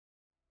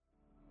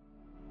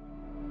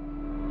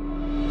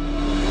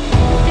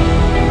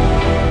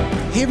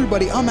Hey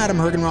everybody, I'm Adam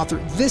Hergenrother.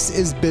 This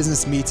is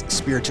Business Meets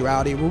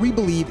Spirituality, where we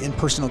believe in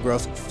personal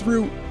growth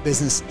through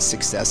business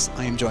success.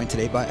 I am joined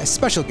today by a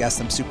special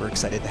guest I'm super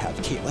excited to have,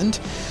 Caitlin,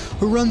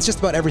 who runs just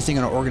about everything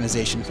in our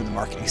organization from the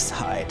marketing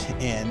side,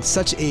 and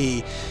such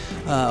a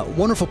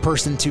wonderful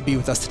person to be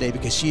with us today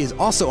because she is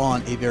also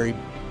on a very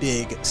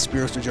big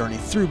spiritual journey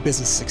through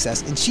business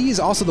success. And she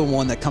is also the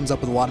one that comes up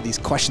with a lot of these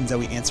questions that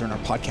we answer in our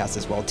podcast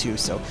as well too.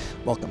 So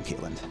welcome,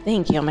 Caitlin.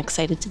 Thank you. I'm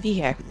excited to be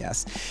here.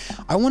 Yes.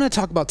 I want to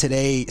talk about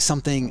today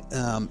something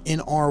in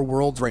our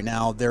world right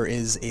now. There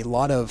is a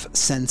lot of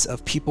sense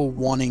of people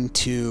wanting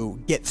to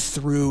get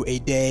through a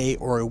day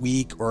or a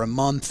week or a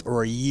month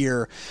or a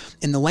year.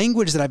 And the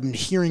language that I've been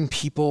hearing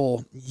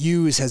people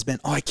use has been,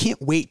 I can't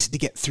wait to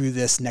get through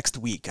this next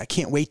week. I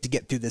can't wait to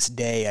get through this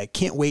day. I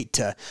can't wait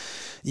to,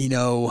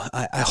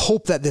 I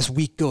hope that this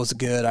week goes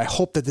good. I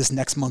hope that this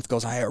next month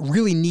goes. I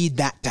really need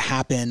that to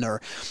happen.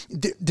 Or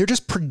they're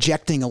just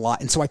projecting a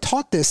lot. And so I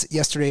taught this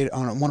yesterday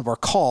on one of our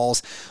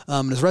calls. It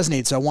has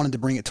resonated, so I wanted to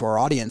bring it to our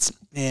audience.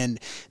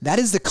 And that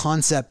is the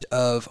concept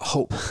of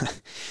hope.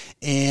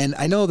 And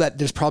I know that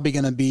there's probably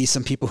going to be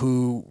some people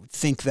who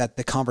think that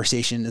the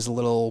conversation is a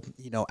little,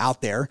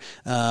 out there,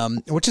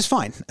 which is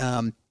fine.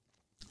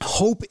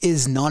 Hope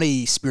is not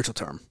a spiritual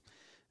term.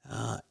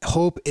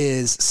 Hope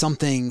is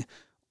something.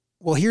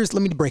 Well, let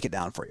me break it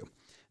down for you.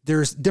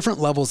 There's different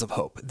levels of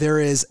hope. There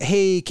is,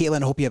 hey,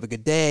 Caitlin, I hope you have a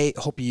good day. I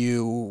hope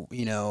you,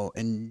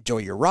 enjoy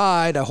your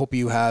ride. I hope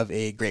you have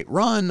a great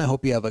run. I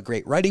hope you have a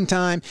great writing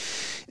time.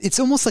 It's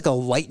almost like a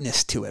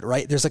lightness to it,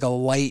 right? There's like a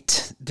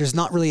light, there's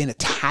not really an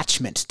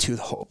attachment to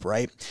the hope,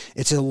 right?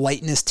 It's a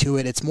lightness to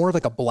it. It's more of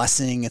like a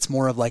blessing. It's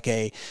more of like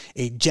a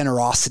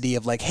generosity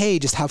of like, hey,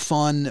 just have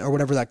fun or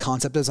whatever that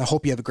concept is. I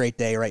hope you have a great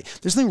day, right?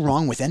 There's nothing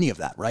wrong with any of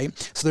that, right?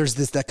 So there's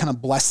that kind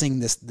of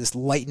blessing, this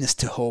lightness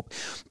to hope.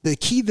 The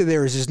key to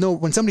there is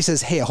when somebody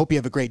says, hey, I hope you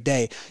have a great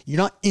day, you're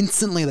not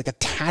instantly like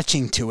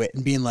attaching to it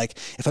and being like,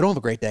 if I don't have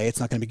a great day, it's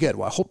not going to be good.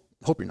 Well, I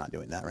hope you're not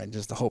doing that, right?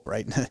 Just the hope,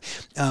 right?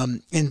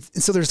 And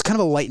so there's kind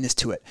of a lightness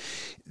to it.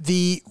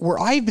 Where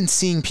I've been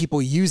seeing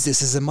people use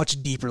this is a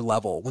much deeper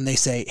level when they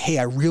say, hey,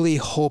 I really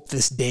hope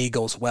this day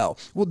goes well.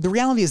 Well, the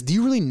reality is, do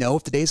you really know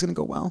if the day is going to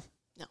go well?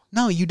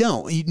 No, you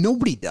don't.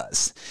 Nobody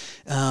does.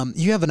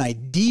 You have an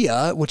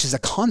idea, which is a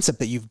concept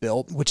that you've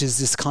built, which is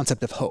this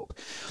concept of hope.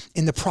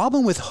 And the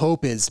problem with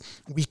hope is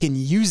we can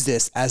use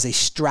this as a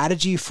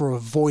strategy for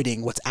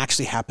avoiding what's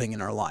actually happening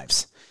in our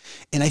lives.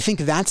 And I think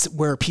that's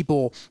where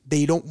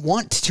they don't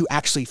want to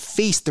actually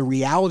face the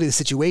reality of the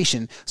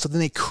situation. So then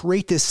they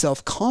create this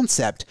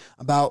self-concept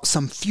about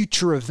some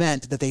future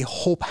event that they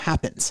hope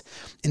happens.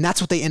 And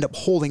that's what they end up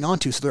holding on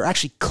to. So they're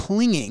actually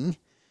clinging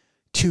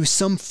to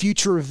some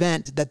future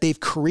event that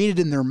they've created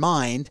in their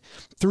mind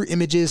through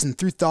images and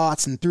through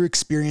thoughts and through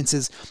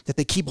experiences that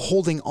they keep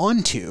holding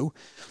on to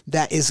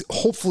that is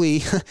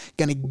hopefully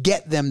going to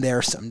get them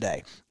there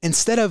someday.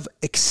 Instead of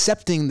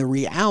accepting the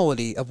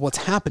reality of what's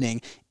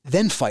happening,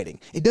 then fighting.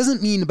 It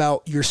doesn't mean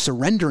about you're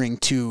surrendering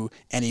to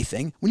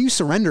anything. When you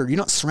surrender, you're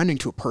not surrendering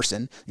to a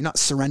person. You're not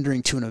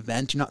surrendering to an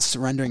event. You're not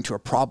surrendering to a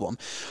problem.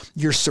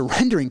 You're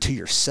surrendering to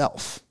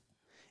yourself.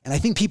 And I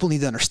think people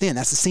need to understand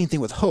that's the same thing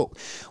with hope.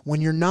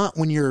 When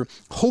you're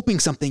hoping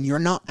something, you're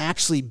not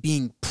actually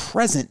being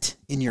present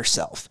in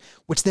yourself,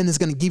 which then is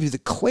going to give you the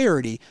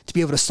clarity to be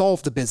able to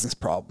solve the business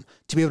problem,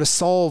 to be able to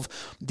solve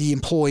the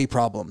employee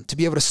problem, to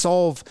be able to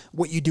solve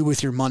what you do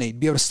with your money, to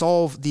be able to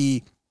solve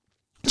the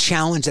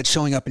challenge that's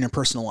showing up in your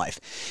personal life.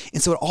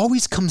 And so it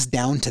always comes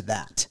down to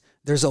that.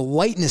 There's a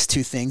lightness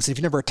to things. If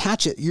you never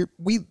attach it,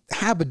 we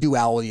have a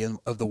duality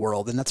of the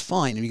world, and that's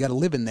fine. And you got to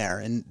live in there.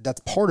 And that's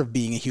part of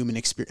being a human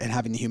experience and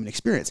having the human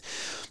experience.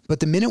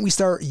 But the minute we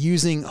start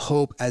using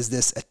hope as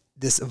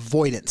this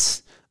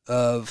avoidance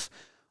of,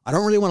 I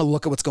don't really want to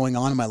look at what's going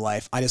on in my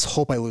life. I just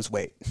hope I lose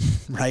weight,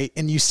 right?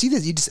 And you see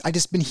this, I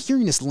just been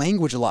hearing this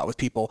language a lot with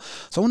people.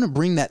 So I want to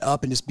bring that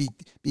up and just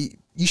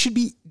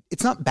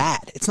it's not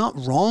bad. It's not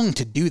wrong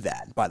to do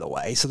that, by the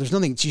way. So there's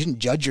nothing, you shouldn't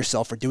judge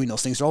yourself for doing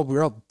those things.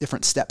 We're all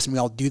different steps and we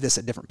all do this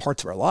at different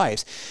parts of our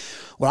lives.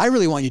 What I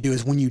really want you to do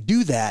is when you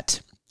do that,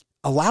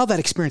 allow that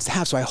experience to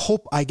have. So I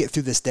hope I get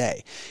through this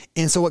day.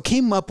 And so what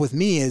came up with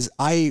me is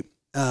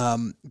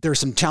there's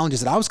some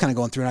challenges that I was kind of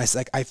going through,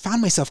 and I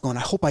found myself going,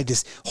 I hope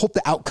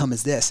the outcome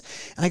is this.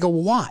 And I go,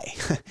 well, why?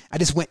 I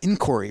just went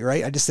inquiry,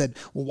 right? I just said,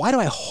 well, why do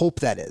I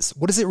hope that is?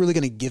 What is it really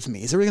going to give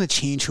me? Is it really going to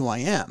change who I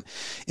am?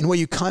 And what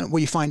you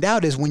find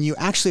out is when you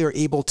actually are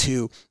able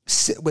to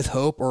sit with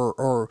hope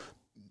or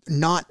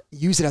not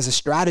use it as a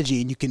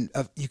strategy, and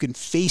you can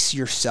face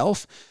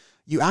yourself,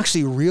 you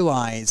actually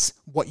realize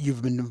what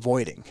you've been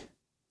avoiding.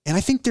 And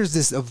I think there's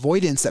this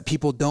avoidance that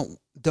people don't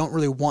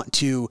really want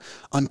to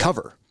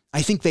uncover.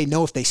 I think they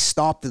know if they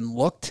stopped and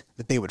looked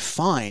that they would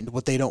find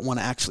what they don't want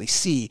to actually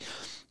see,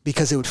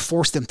 because it would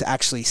force them to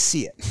actually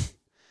see it.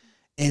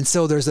 And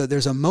so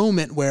there's a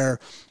moment where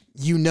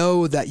you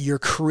know that you're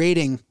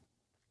creating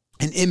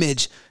an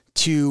image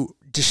to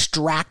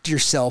distract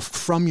yourself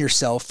from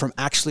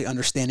actually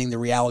understanding the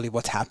reality of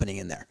what's happening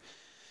in there.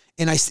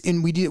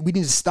 And we need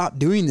to stop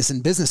doing this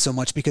in business so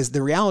much, because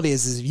the reality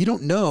is you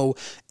don't know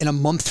in a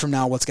month from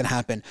now what's going to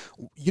happen.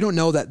 You don't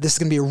know that this is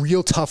going to be a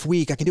real tough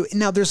week. I can do it. And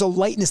now there's a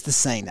lightness to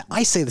saying that.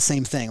 I say the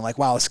same thing, like,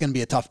 wow, it's going to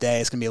be a tough day.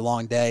 It's going to be a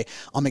long day.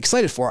 I'm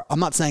excited for it. I'm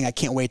not saying I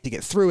can't wait to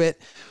get through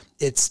it.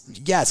 It's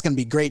going to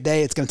be a great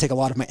day. It's going to take a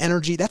lot of my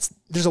energy.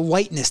 There's a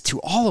lightness to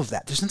all of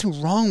that. There's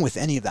nothing wrong with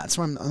any of that.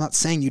 So I'm not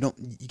saying you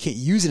can't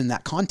use it in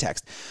that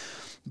context.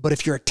 But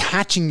if you're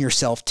attaching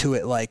yourself to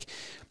it, like,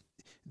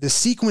 the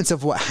sequence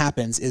of what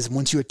happens is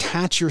once you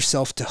attach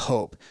yourself to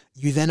hope,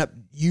 you then up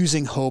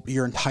using hope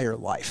your entire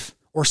life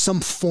or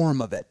some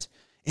form of it.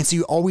 And so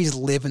you always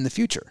live in the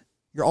future.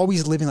 You're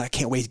always living like, I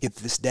can't wait to get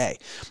to this day.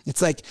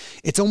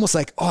 It's almost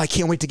like, oh, I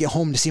can't wait to get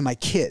home to see my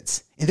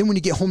kids. And then when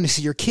you get home to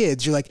see your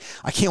kids, you're like,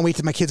 I can't wait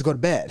till my kids go to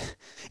bed.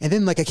 And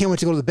then like, I can't wait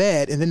to go to the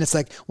bed. And then it's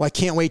like, well, I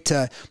can't wait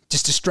to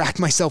just distract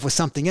myself with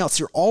something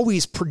else. You're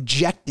always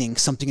projecting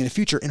something in the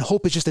future, and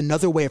hope is just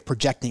another way of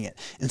projecting it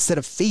instead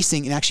of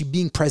facing and actually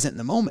being present in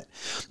the moment.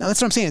 Now, that's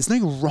what I'm saying. There's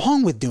nothing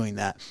wrong with doing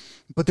that,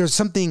 but there's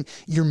something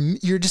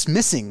you're just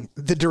missing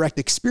the direct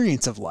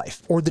experience of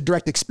life, or the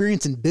direct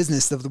experience in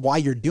business of why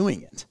you're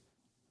doing it.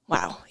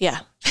 Wow.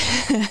 Yeah.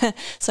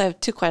 So I have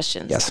two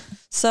questions. Yes.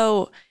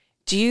 So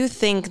do you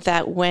think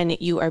that when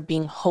you are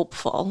being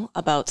hopeful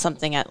about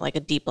something at like a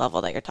deep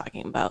level that you're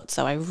talking about,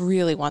 so I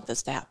really want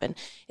this to happen,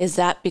 is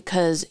that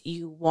because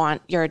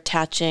you're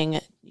attaching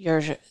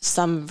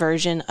some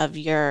version of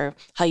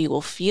how you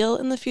will feel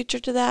in the future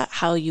to that,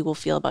 how you will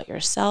feel about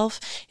yourself?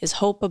 Is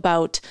hope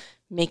about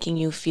making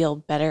you feel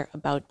better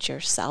about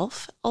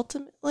yourself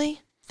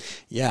ultimately?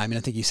 Yeah. I mean,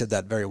 I think you said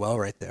that very well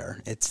right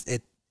there.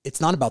 It's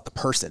not about the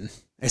person.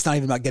 It's not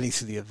even about getting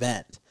through the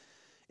event.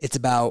 It's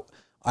about,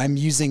 I'm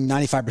using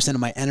 95%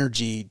 of my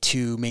energy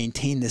to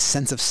maintain this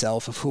sense of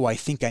self of who I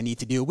think I need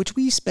to do, which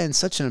we spend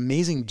such an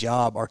amazing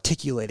job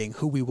articulating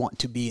who we want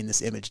to be in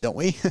this image, don't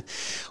we?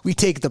 We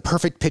take the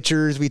perfect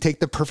pictures, we take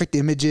the perfect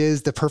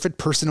images, the perfect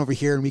person over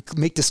here, and we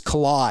make this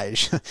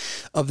collage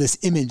of this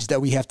image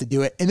that we have to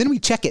do it. And then we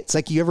check it. It's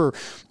like you ever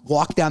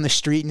walk down the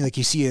street and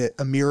you see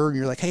a mirror and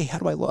you're like, hey, how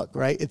do I look,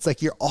 right? It's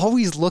like you're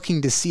always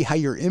looking to see how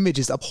your image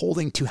is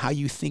upholding to how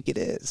you think it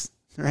is.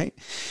 Right?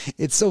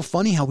 It's so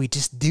funny how we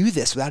just do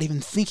this without even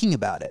thinking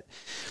about it.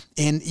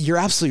 And you're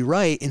absolutely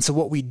right. And so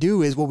what we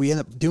end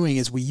up doing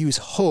is we use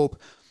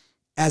hope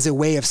as a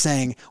way of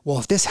saying, well,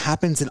 if this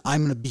happens, then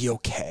I'm going to be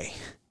okay.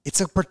 It's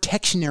a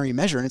protectionary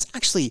measure. And it's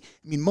actually,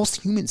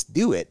 most humans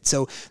do it.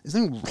 So there's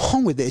nothing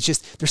wrong with it. It's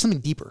just, there's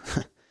something deeper.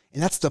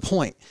 And that's the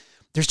point.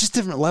 There's just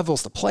different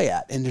levels to play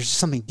at, and there's just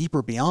something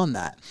deeper beyond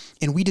that.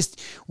 And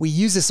we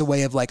use this a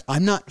way of like,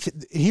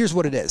 here's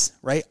what it is,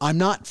 right? I'm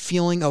not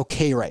feeling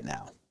okay right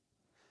now.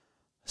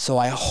 So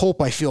I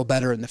hope I feel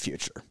better in the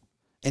future.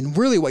 And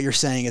really what you're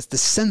saying is the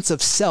sense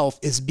of self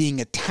is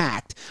being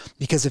attacked,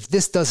 because if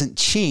this doesn't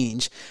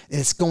change,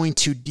 it's going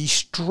to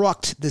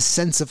destruct the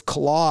sense of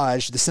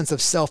collage, the sense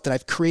of self that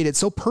I've created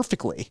so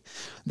perfectly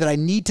that I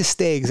need to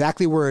stay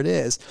exactly where it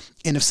is.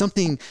 And if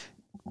something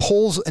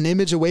pulls an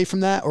image away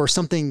from that, or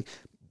something,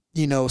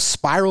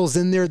 spirals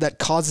in there that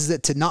causes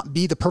it to not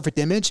be the perfect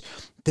image,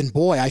 then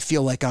boy, I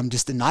feel like I'm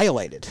just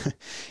annihilated.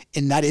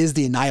 And that is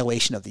the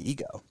annihilation of the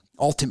ego.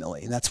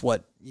 Ultimately, and that's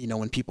what,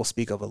 when people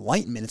speak of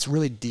enlightenment, it's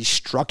really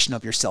destruction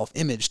of your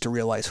self-image to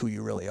realize who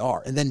you really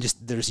are. And then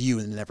just there's you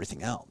and then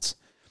everything else.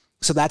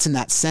 So that's in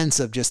that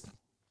sense of just,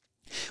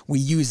 we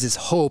use this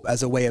hope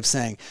as a way of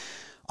saying,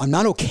 I'm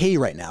not okay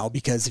right now,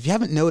 because if you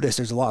haven't noticed,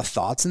 there's a lot of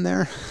thoughts in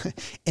there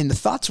and the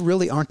thoughts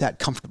really aren't that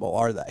comfortable,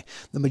 are they?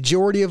 The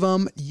majority of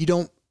them,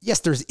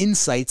 yes, there's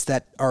insights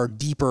that are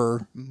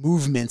deeper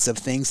movements of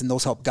things, and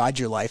those help guide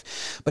your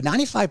life. But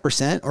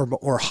 95%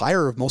 or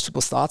higher of most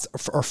people's thoughts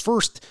are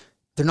first,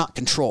 they're not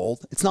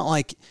controlled. It's not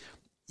like,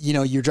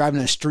 you're driving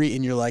in a street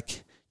and you're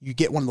like, you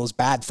get one of those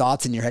bad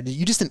thoughts in your head.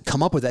 You just didn't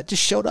come up with that.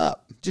 Just showed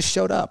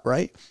up.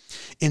 Right.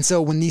 And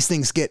so when these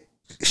things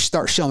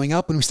start showing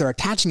up and we start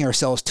attaching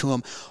ourselves to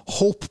them,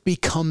 hope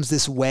becomes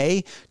this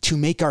way to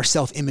make our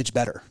self-image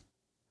better.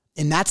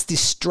 And that's the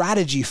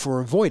strategy for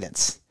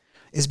avoidance,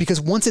 is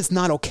because once it's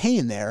not okay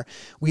in there,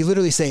 we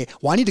literally say,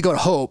 well, I need to go to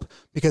hope,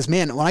 because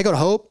man, when I go to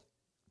hope,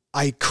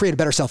 I create a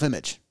better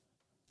self-image,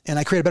 and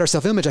I create a better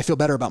self-image. I feel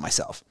better about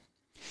myself.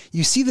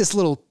 You see this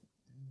little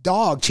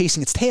dog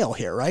chasing its tail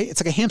here, right?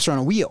 It's like a hamster on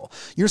a wheel.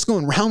 You're just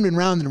going round and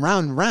round and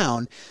round and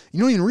round. You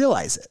don't even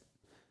realize it.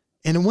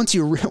 And then once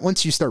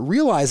you start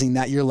realizing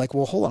that, you're like,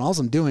 well, hold on. All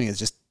I'm doing is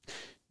just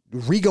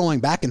going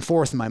back and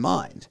forth in my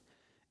mind.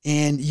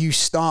 And you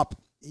stop,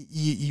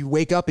 you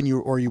wake up and you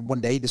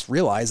one day just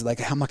realize,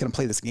 like, I'm not going to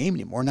play this game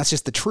anymore. And that's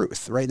just the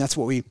truth, right? And that's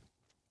what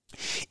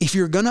if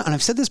you're going to, and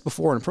I've said this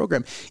before in a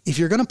program, if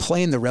you're going to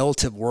play in the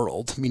relative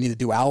world, meaning the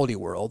duality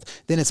world,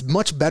 then it's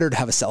much better to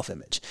have a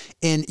self-image.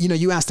 And,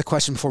 you asked the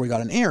question before we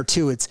got on air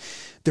too.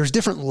 There's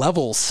different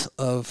levels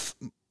of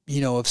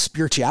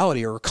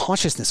spirituality or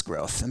consciousness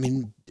growth. I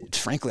mean,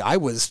 frankly, I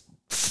was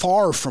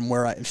far from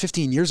where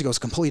 15 years ago was a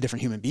completely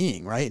different human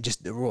being, right?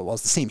 I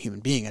was the same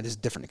human being. I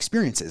just different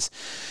experiences,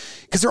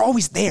 because they're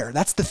always there.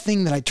 That's the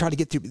thing that I try to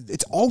get through.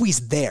 It's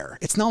always there.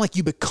 It's not like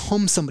you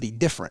become somebody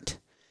different.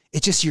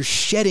 It's just you're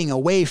shedding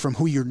away from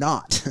who you're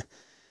not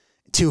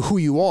to who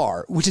you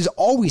are, which has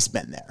always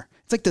been there.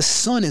 It's like the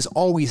sun is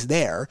always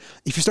there.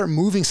 If you start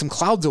moving some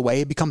clouds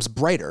away, it becomes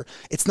brighter.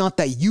 It's not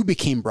that you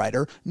became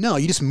brighter. No,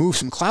 you just move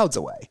some clouds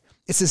away.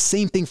 It's the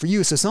same thing for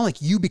you. So it's not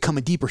like you become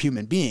a deeper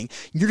human being.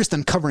 You're just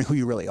uncovering who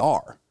you really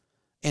are.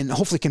 And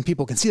hopefully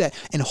people can see that.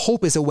 And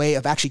hope is a way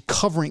of actually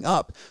covering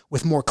up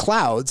with more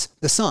clouds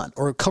the sun,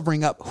 or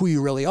covering up who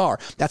you really are.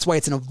 That's why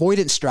it's an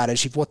avoidance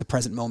strategy for what the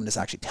present moment is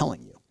actually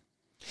telling you.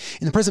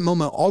 In the present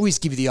moment, always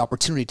give you the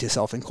opportunity to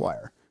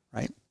self-inquire,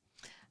 right?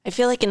 I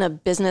feel like in a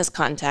business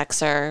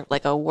context or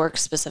like a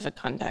work-specific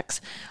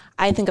context,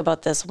 I think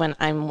about this when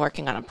I'm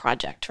working on a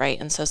project, right?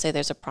 And so say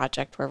there's a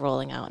project we're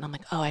rolling out and I'm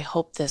like, oh, I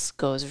hope this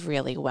goes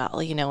really well,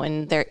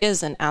 and there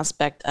is an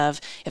aspect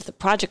of if the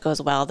project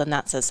goes well, then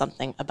that says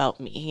something about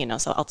me,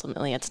 so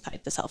ultimately it's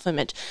tied to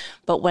self-image.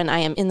 But when I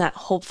am in that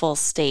hopeful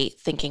state,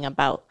 thinking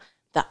about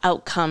the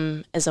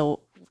outcome as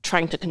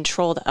trying to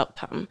control the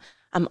outcome,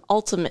 I'm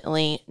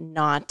ultimately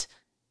not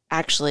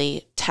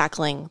actually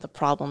tackling the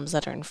problems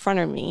that are in front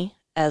of me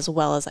as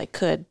well as I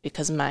could,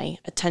 because my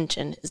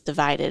attention is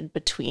divided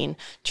between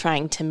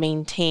trying to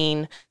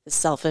maintain the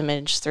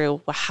self-image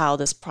through how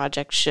this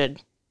project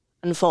should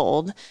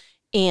unfold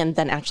and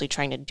then actually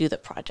trying to do the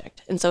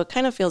project. And so it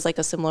kind of feels like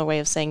a similar way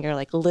of saying you're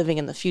like living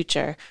in the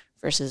future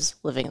versus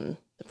living in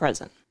the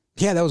present.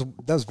 Yeah, that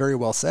was very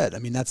well said. I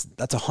mean, that's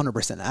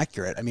 100%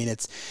 accurate. I mean,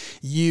 it's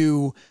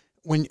you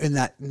when in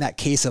that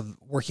case of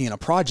working in a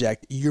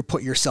project, you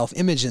put your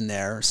self-image in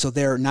there. So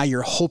now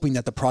you're hoping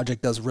that the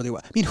project does really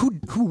well. I mean,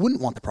 who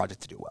wouldn't want the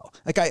project to do well?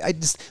 Like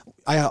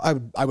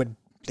I would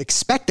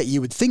expect that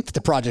you would think that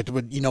the project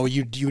would,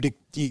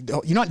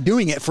 you're not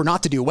doing it for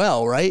not to do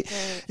well, right?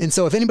 And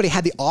so if anybody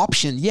had the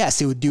option,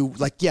 yes, it would do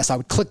yes, I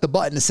would click the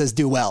button that says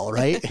do well,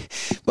 right?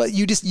 But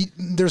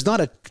there's not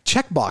a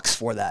checkbox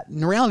for that.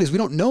 And the reality is we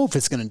don't know if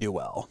it's going to do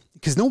well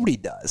because nobody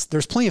does.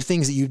 There's plenty of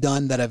things that you've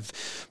done that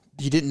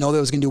you didn't know that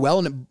it was going to do well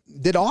and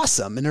it did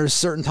awesome. And there's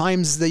certain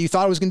times that you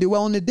thought it was going to do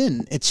well and it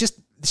didn't. It's just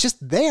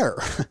there.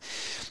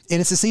 And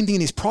it's the same thing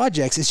in these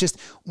projects. It's just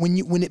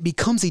when it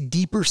becomes a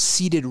deeper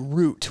seated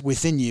root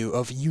within you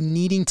of you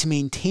needing to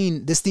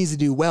maintain, this needs to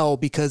do well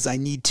because I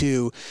need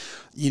to,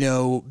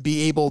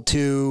 be able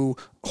to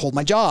hold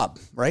my job,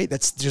 right?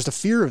 That's just a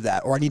fear of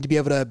that. Or I need to be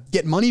able to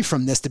get money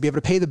from this to be able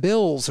to pay the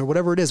bills or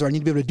whatever it is. Or I need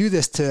to be able to do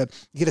this to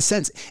get a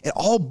sense. It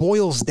all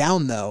boils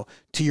down though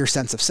to your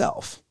sense of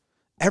self.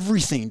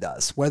 Everything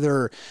does,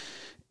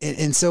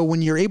 and so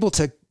when you're able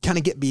to kind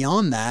of get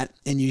beyond that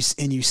and you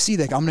see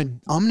that I'm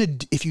going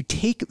to, if you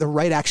take the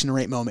right action in the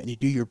right moment and you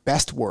do your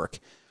best work,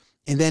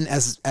 and then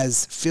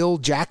as Phil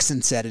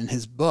Jackson said in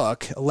his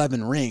book,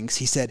 11 Rings,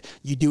 he said,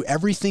 you do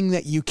everything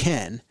that you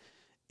can.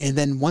 And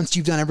then once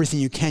you've done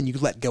everything you can, you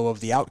let go of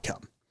the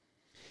outcome.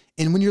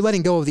 And when you're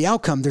letting go of the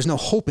outcome, there's no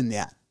hope in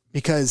that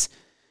because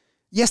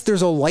yes,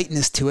 there's a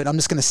lightness to it. I'm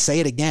just going to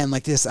say it again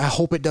like this. I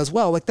hope it does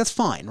well. Like that's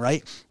fine.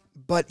 Right.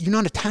 But you're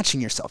not attaching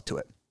yourself to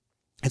it.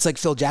 It's like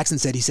Phil Jackson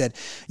said, he said,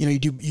 you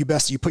do your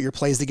best, you put your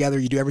plays together,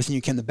 you do everything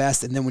you can the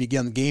best. And then when you get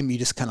on the game, you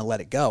just kind of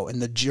let it go.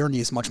 And the journey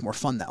is much more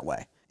fun that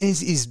way. And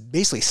he's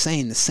basically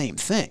saying the same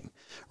thing,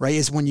 right?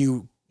 Is when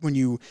you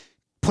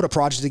put a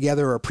project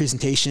together or a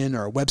presentation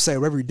or a website, or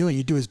whatever you're doing,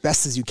 you do as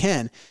best as you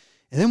can.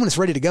 And then when it's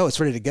ready to go, it's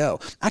ready to go.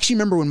 I actually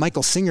remember when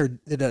Michael Singer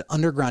did an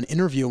underground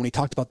interview when he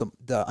talked about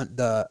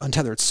the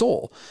Untethered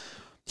Soul.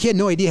 He had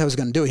no idea how he was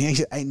going to do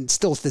it. And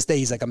still to this day,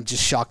 he's like, I'm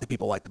just shocked that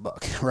people like the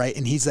book, right?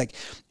 And he's like,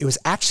 it was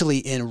actually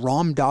in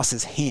Ram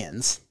Dass's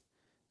hands,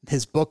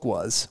 his book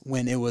was,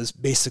 when it was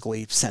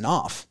basically sent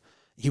off.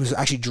 He was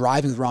actually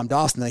driving with Ram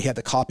Dass, and they had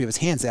the copy of his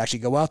hands. They actually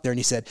go out there, and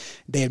he said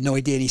they have no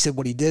idea. And he said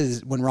what he did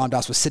is when Ram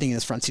Dass was sitting in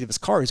his front seat of his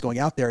car, he was going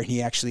out there, and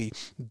he actually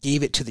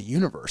gave it to the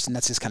universe. And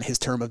that's just kind of his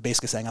term of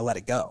basically saying, I let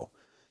it go.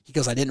 He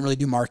goes, I didn't really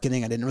do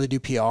marketing. I didn't really do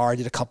PR. I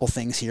did a couple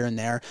things here and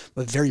there,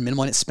 but very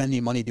minimal. I didn't spend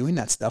any money doing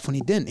that stuff when he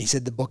didn't. He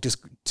said the book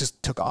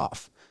just took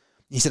off.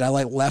 He said, I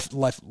let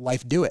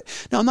life do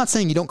it. Now, I'm not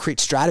saying you don't create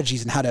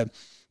strategies and how to,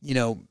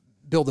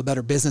 build a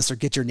better business or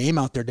get your name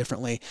out there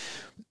differently,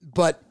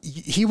 but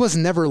he was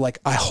never like,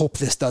 I hope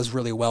this does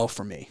really well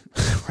for me,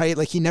 right?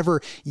 Like he never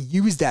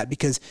used that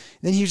because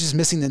then he was just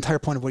missing the entire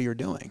point of what you were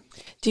doing.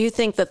 Do you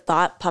think the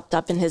thought popped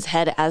up in his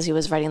head as he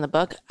was writing the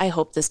book, I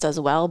hope this does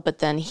well, but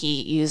then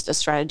he used a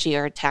strategy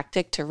or a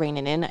tactic to rein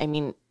it in? I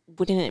mean,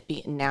 wouldn't it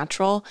be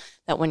natural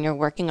that when you're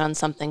working on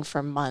something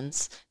for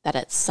months, that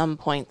at some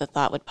point the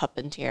thought would pop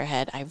into your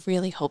head, I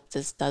really hope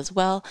this does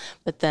well,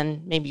 but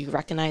then maybe you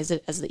recognize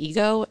it as the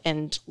ego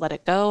and let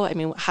it go? I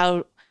mean,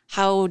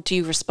 how do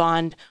you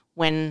respond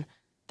when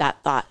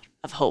that thought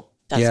of hope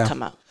does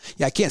come up?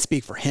 Yeah, I can't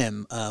speak for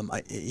him.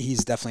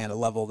 He's definitely at a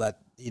level that,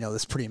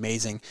 that's pretty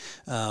amazing.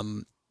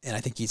 And I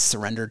think he's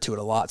surrendered to it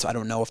a lot. So I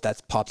don't know if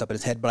that's popped up in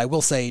his head, but I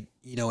will say,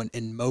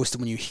 in most,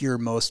 when you hear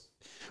most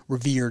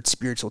revered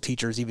spiritual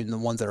teachers, even the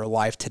ones that are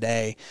alive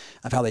today,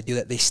 of how they do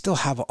that, they still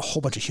have a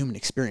whole bunch of human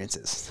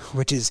experiences,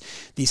 which is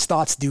these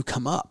thoughts do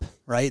come up,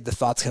 right? The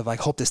thoughts of like,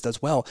 hope this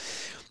does well.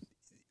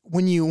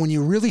 when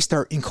you really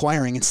start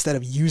inquiring, instead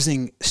of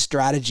using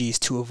strategies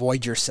to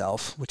avoid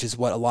yourself, which is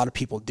what a lot of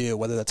people do,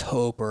 whether that's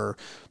hope or,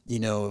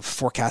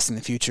 forecasting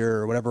the future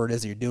or whatever it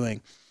is that you're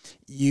doing,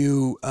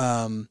 you're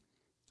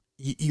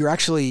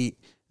actually,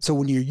 so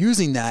when you're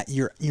using that,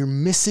 you're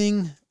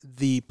missing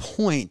the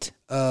point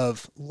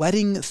of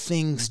letting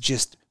things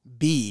just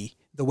be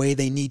the way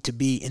they need to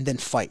be and then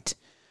fight.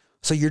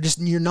 So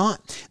you're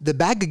not the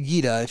Bhagavad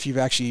Gita. Have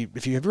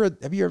you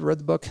ever read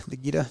the book, the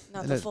Gita?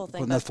 Not the full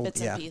thing, not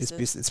bits and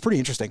pieces. It's pretty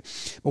interesting.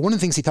 But one of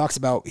the things he talks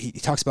about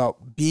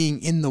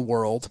being in the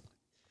world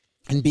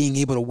and being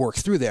able to work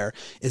through there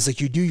is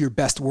like you do your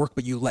best work,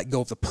 but you let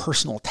go of the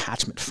personal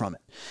attachment from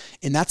it.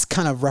 And that's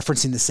kind of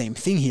referencing the same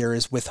thing here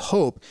is with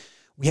hope.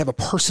 We have a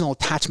personal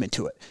attachment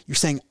to it. You're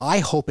saying, I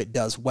hope it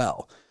does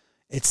well.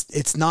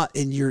 It's not,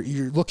 and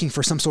you're looking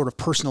for some sort of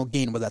personal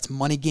gain, whether that's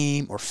money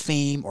gain or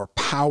fame or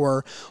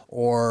power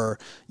or,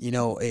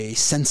 a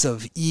sense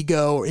of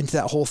ego or into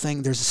that whole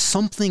thing. There's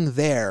something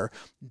there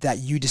that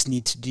you just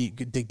need to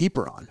dig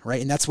deeper on,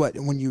 right? And that's what,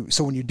 when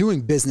you're doing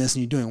business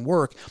and you're doing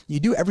work, you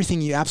do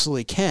everything you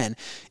absolutely can.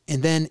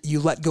 And then you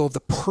let go of the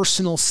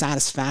personal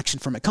satisfaction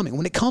from it coming.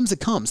 When it comes,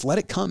 it comes. Let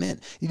it come in.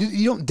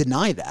 You don't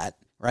deny that,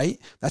 right?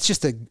 That's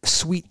just a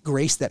sweet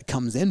grace that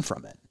comes in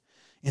from it.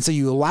 And so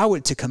you allow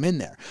it to come in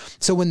there.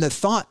 So when the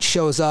thought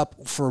shows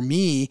up for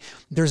me,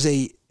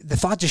 the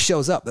thought just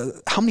shows up.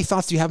 How many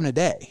thoughts do you have in a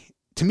day?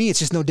 To me, it's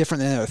just no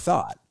different than another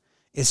thought.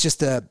 It's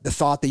just the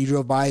thought that you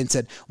drove by and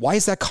said, why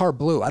is that car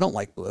blue? I don't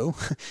like blue.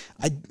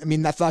 I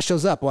mean, that thought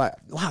shows up. Wow,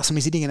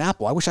 somebody's eating an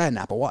apple. I wish I had an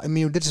apple. I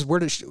mean, this is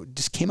where it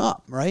just came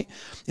up, right?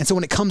 And so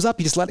when it comes up,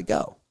 you just let it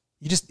go.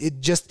 It's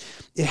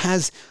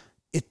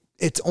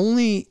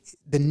only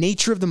the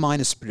nature of the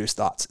mind is to produce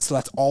thoughts. So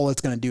that's all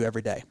it's going to do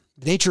every day.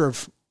 The nature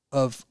of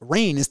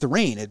rain is the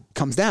rain. It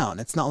comes down.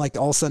 It's not like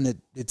all of a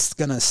sudden it's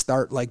going to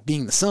start like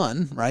being the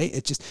sun, right?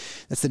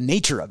 That's the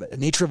nature of it. The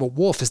nature of a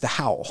wolf is to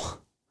howl,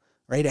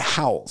 right? It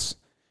howls.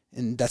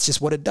 And that's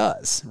just what it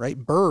does, right?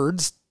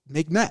 Birds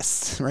make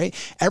nests, right?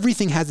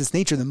 Everything has its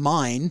nature. The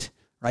mind,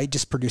 right,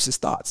 just produces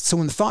thoughts. So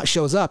when the thought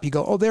shows up, you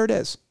go, oh, there it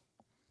is.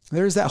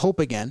 There's that hope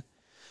again.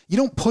 You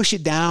don't push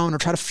it down or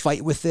try to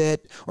fight with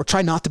it or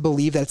try not to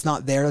believe that it's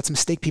not there. That's a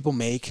mistake people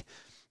make.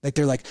 Like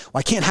they're like, well,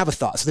 I can't have a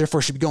thought, so therefore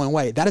it should be going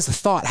away. That is a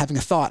thought, having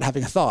a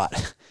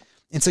thought.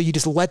 And so you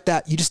just let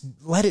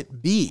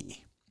it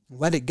be,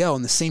 let it go.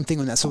 And the same thing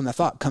when that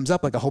thought comes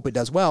up, like I hope it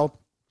does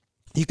well,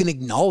 you can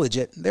acknowledge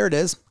it. There it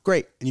is.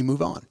 Great. And you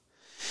move on.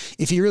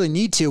 If you really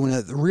need to, when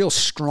a real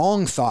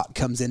strong thought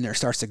comes in there,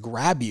 starts to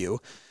grab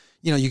you,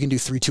 you can do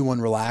 3-2-1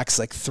 relax,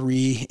 like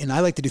 3. And I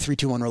like to do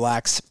 3-2-1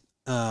 relax.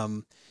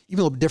 Even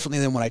a little bit differently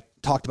than what I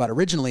talked about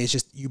originally, is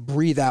just you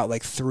breathe out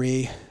like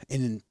 3,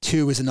 and then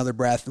 2 is another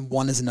breath, and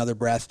 1 is another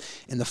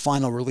breath, and the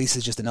final release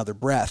is just another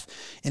breath.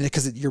 And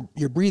because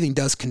your breathing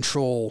does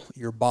control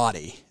your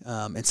body,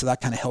 and so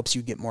that kind of helps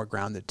you get more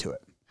grounded to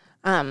it.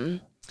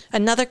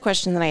 Another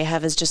question that I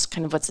have is just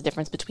kind of what's the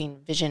difference between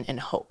vision and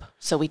hope?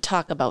 So we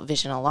talk about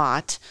vision a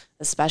lot,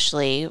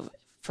 especially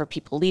for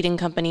people leading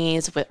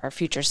companies. Our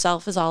future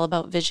self is all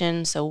about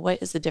vision. So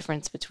what is the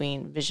difference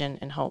between vision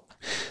and hope?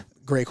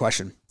 Great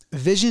question.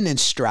 Vision and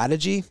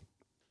strategy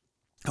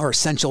are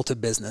essential to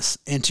business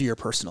and to your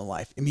personal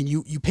life. I mean,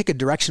 you pick a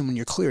direction when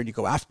you're clear and you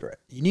go after it.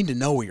 You need to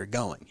know where you're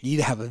going. You need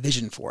to have a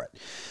vision for it.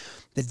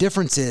 The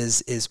difference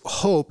is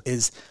hope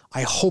is,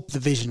 I hope the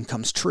vision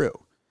comes true.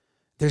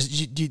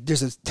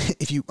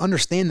 If you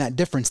understand that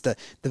difference, the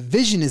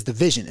vision is the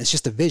vision. It's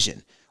just a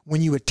vision.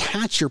 When you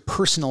attach your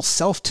personal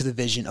self to the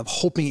vision of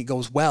hoping it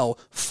goes well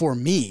for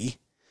me,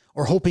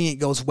 or hoping it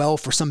goes well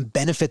for some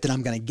benefit that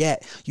I'm going to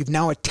get, you've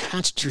now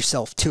attached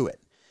yourself to it.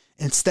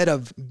 Instead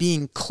of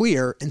being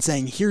clear and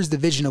saying, here's the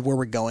vision of where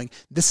we're going,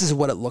 this is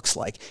what it looks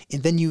like.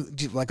 And then you,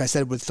 like I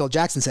said, what Phil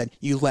Jackson said,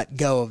 you let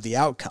go of the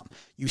outcome.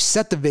 You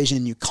set the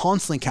vision, you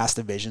constantly cast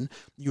a vision.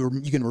 You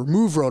can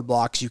remove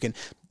roadblocks, you can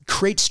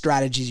create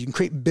strategies, you can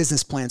create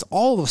business plans.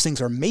 All of those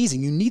things are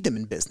amazing. You need them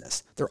in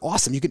business. They're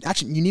awesome. You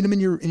need them in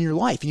your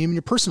life. You need them in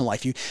your personal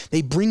life.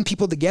 They bring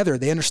people together.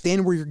 They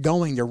understand where you're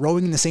going. They're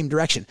rowing in the same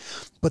direction.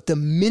 But the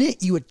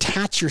minute you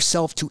attach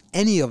yourself to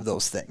any of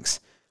those things,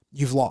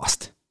 you've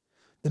lost.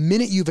 The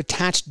minute you've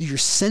attached your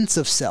sense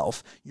of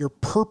self, your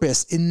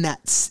purpose in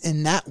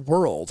that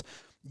world,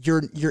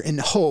 you're in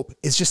hope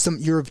is just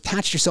you've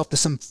attached yourself to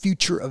some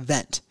future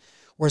event.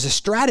 Whereas a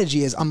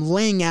strategy is, I'm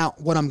laying out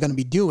what I'm going to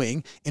be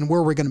doing and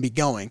where we're going to be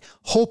going.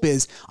 Hope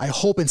is, I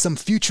hope in some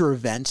future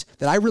event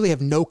that I really have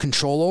no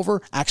control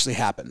over actually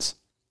happens.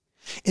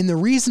 And the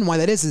reason why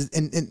that is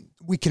and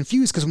we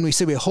confuse, because when we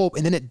say we hope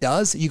and then it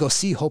does, you go,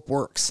 see, hope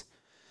works.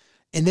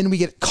 And then we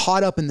get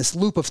caught up in this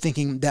loop of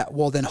thinking that,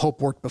 well, then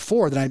hope worked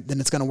before, then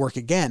it's going to work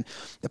again.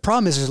 The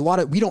problem is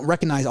we don't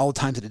recognize all the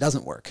times that it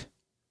doesn't work.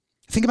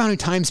 Think about how many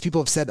times people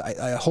have said,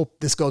 I hope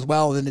this goes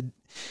well, and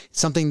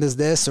something does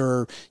this,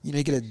 or, you know,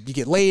 you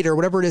get late or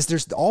whatever it is.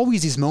 There's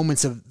always these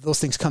moments of those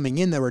things coming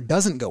in that where it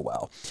doesn't go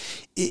well.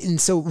 And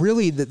so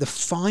really the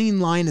fine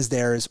line is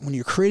when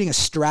you're creating a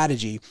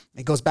strategy,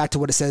 it goes back to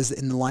what it says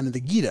in the line of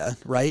the Gita,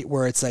 right?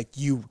 Where it's like,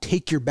 you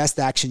take your best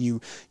action,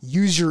 you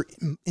use your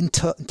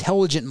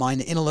intelligent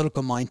mind, the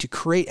analytical mind to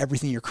create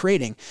everything you're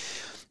creating.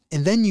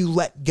 And then you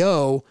let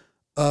go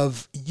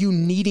of you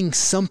needing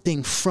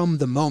something from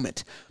the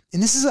moment.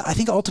 And this is, I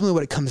think, ultimately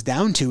what it comes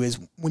down to is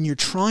when you're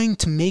trying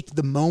to make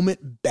the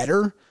moment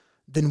better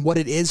than what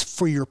it is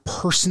for your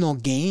personal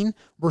gain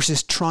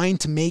versus trying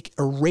to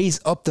raise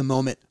up the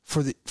moment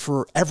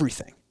for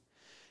everything.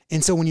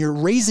 And so when you're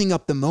raising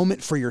up the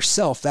moment for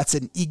yourself, that's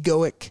an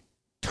egoic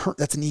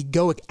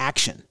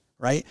action,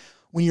 right?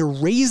 When you're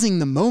raising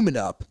the moment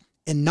up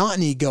and not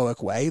in an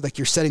egoic way, like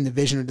you're setting the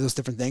vision or those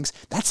different things,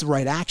 that's the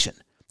right action.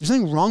 There's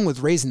nothing wrong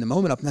with raising the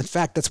moment up. And in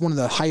fact, that's one of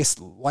the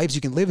highest lives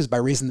you can live is by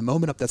raising the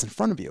moment up that's in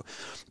front of you.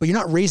 But you're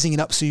not raising it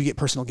up so you get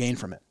personal gain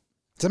from it.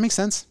 Does that make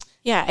sense?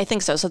 Yeah, I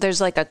think so. So there's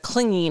like a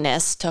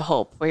clinginess to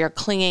hope where you're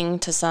clinging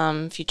to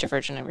some future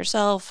version of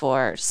yourself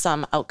or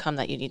some outcome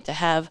that you need to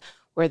have,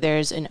 where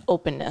there's an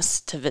openness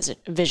to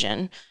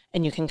vision,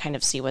 and you can kind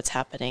of see what's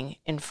happening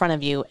in front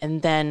of you.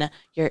 And then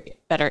you're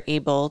better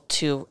able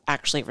to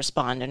actually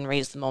respond and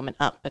raise the moment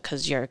up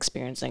because you're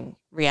experiencing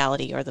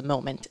reality or the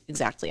moment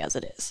exactly as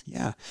it is.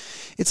 Yeah.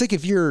 It's like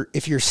if you're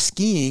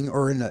skiing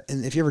or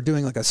if you're ever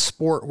doing like a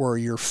sport where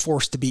you're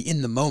forced to be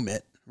in the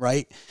moment,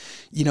 right?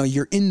 You know,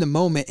 you're in the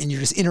moment and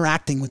you're just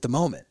interacting with the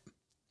moment.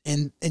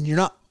 And when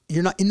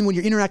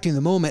you're interacting in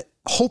the moment,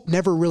 hope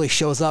never really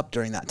shows up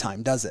during that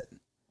time, does it?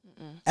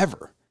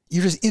 Ever.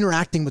 You're just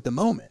interacting with the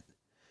moment.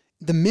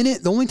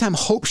 The only time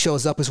hope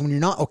shows up is when you're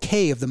not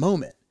okay of the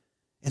moment.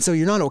 And so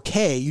you're not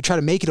okay. You try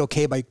to make it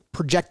okay by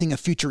projecting a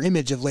future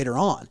image of later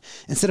on,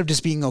 instead of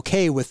just being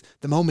okay with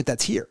the moment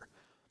that's here.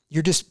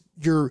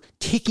 You're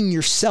taking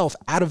yourself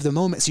out of the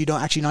moment. So you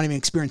don't actually not even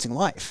experiencing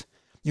life.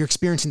 You're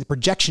experiencing the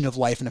projection of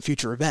life in a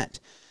future event.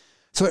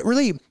 So it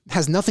really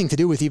has nothing to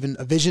do with even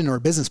a vision or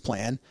a business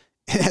plan.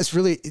 It has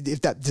really, does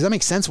that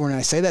make sense when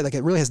I say that? Like,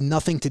 it really has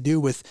nothing to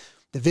do with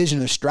the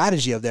vision or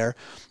strategy of there,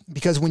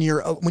 because when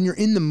you're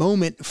in the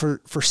moment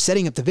for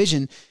setting up the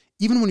vision,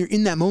 even when you're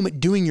in that moment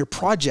doing your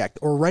project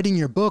or writing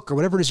your book or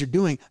whatever it is you're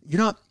doing, you're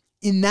not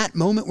in that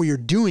moment where you're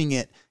doing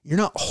it. You're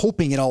not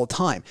hoping it all the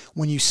time.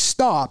 When you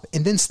stop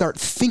and then start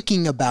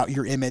thinking about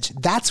your image,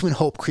 that's when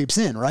hope creeps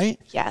in, right?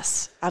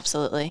 Yes,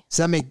 absolutely. Does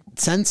that make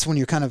sense when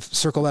you kind of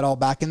circle that all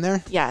back in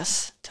there?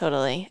 Yes,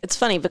 totally. It's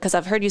funny because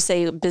I've heard you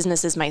say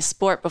business is my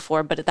sport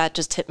before, but that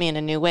just hit me in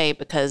a new way,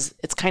 because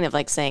it's kind of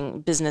like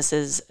saying business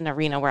is an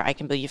arena where I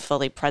can be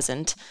fully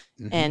present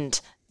and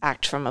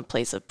act from a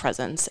place of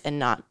presence and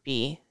not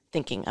be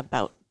thinking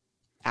about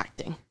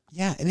acting.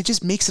 Yeah, and it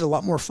just makes it a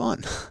lot more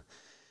fun.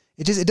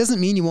 It doesn't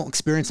mean you won't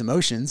experience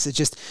emotions. It's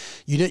just,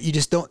 you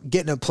just don't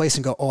get in a place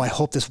and go, oh, I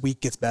hope this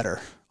week gets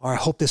better. Or I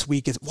hope this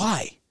week is,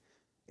 why?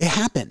 It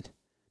happened.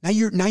 Now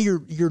you're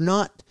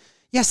not,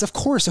 yes, of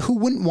course. Who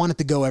wouldn't want it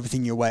to go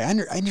everything your way?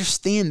 I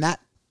understand that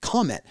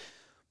comment,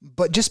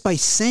 but just by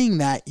saying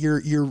that,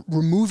 you're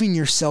removing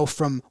yourself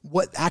from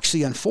what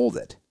actually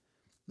unfolded.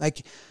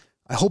 Like,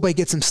 I hope I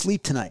get some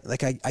sleep tonight.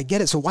 Like, I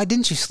get it. So why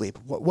didn't you sleep?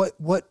 What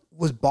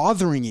was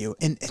bothering you?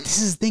 And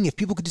this is the thing. If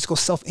people could just go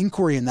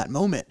self-inquiry in that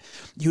moment,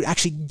 you'd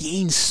actually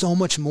gain so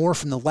much more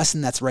from the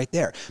lesson that's right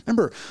there.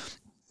 Remember,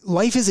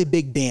 life is a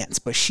big dance,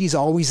 but she's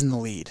always in the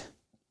lead.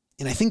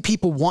 And I think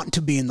people want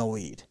to be in the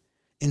lead.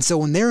 And so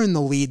when they're in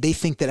the lead, they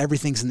think that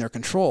everything's in their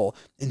control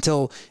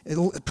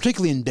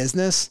particularly in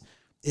business,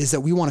 is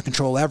that we want to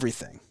control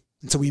everything.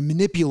 And so we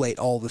manipulate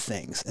all the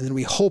things, and then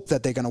we hope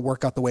that they're going to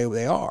work out the way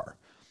they are,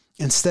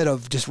 instead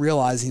of just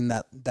realizing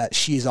that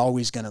she is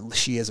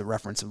a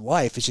reference of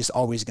life, is just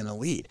always going to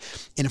lead.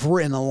 And if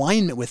we're in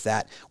alignment with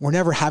that, we're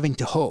never having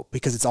to hope,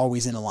 because it's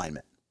always in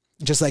alignment.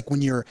 Just like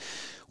when you're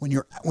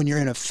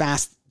in a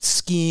fast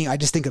skiing, I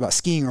just think about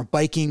skiing or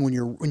biking, when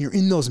you're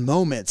in those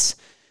moments,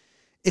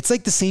 it's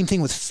like the same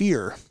thing with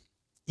fear.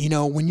 You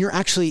know, when you're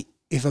actually,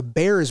 if a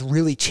bear is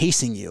really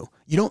chasing you,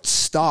 you don't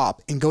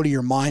stop and go to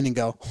your mind and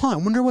go, I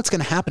wonder what's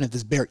going to happen if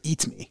this bear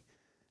eats me.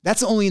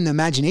 That's only in the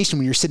imagination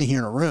when you're sitting here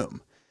in a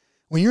room.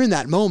 When you're in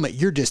that moment,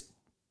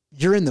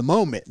 you're in the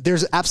moment.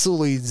 There's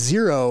absolutely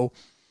zero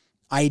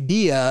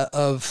idea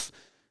of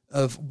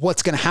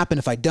what's going to happen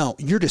if I don't.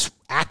 You're just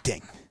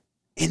acting.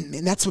 And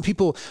that's what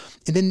people,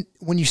 and then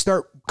when you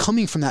start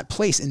coming from that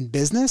place in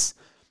business,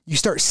 you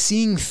start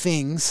seeing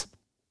things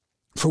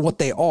for what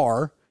they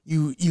are.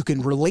 You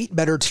can relate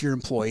better to your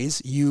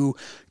employees. You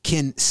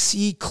can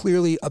see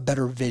clearly a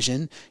better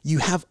vision.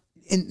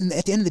 And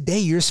at the end of the day,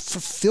 you're just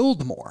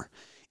fulfilled more.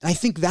 And I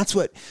think that's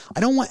what, I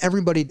don't want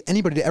anybody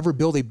to ever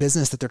build a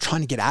business that they're trying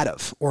to get out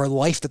of, or a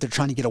life that they're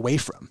trying to get away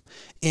from.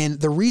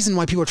 And the reason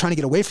why people are trying to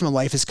get away from a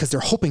life is because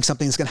they're hoping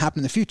something is going to happen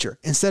in the future,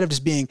 instead of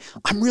just being,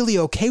 I'm really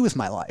okay with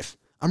my life.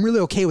 I'm really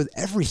okay with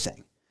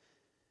everything.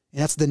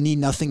 And that's the need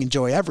nothing,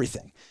 enjoy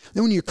everything.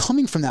 Then when you're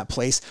coming from that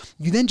place,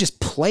 you then just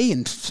play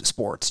in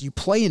sports, you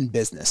play in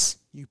business,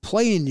 you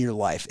play in your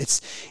life.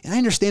 And I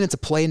understand it's a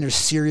play and there's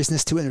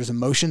seriousness to it and there's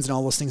emotions and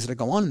all those things that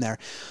go on in there,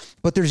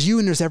 but there's you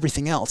and there's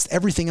everything else.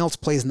 Everything else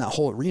plays in that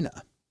whole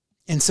arena.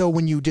 And so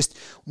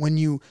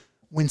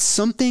when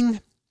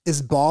something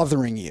is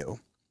bothering you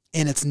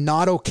and it's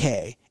not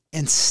okay,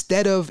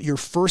 instead of your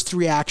first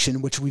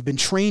reaction, which we've been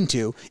trained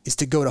to, is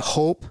to go to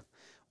hope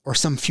or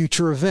some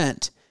future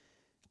event,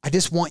 I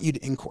just want you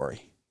to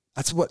inquiry.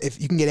 That's what, if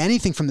you can get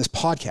anything from this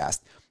podcast.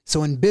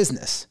 So in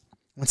business,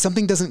 when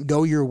something doesn't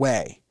go your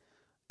way,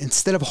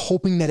 instead of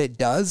hoping that it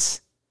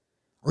does,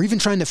 or even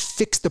trying to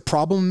fix the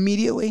problem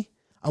immediately,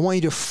 I want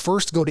you to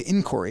first go to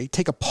inquiry,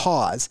 take a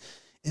pause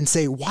and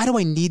say, why do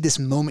I need this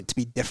moment to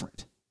be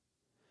different?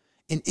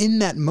 And in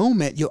that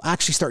moment, you'll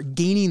actually start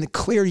gaining the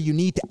clarity you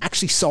need to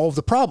actually solve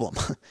the problem.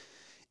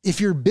 If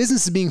your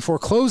business is being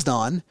foreclosed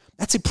on,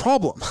 that's a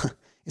problem.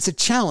 It's a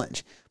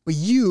challenge. But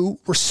you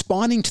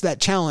responding to that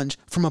challenge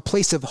from a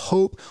place of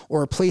hope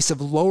or a place of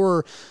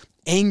lower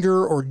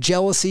anger or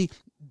jealousy,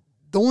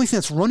 the only thing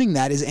that's running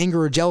that is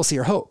anger or jealousy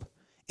or hope.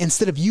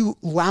 Instead of you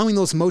allowing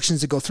those emotions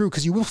to go through,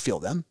 because you will feel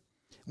them.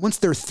 Once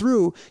they're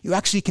through, you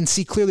actually can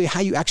see clearly how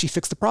you actually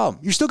fix the problem.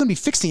 You're still going to be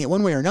fixing it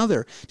one way or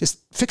another. Just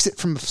fix it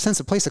from a sense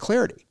of place of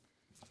clarity.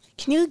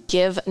 Can you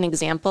give an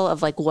example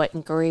of like what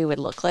inquiry would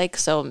look like?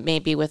 So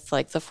maybe with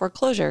like the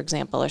foreclosure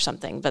example or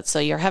something, but so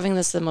you're having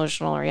this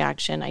emotional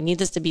reaction. I need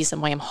this to be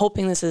some way. I'm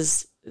hoping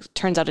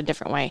turns out a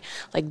different way.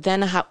 Like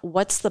then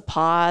what's the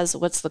pause?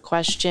 What's the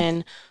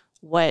question?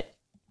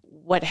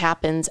 What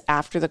happens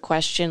after the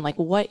question? Like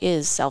what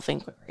is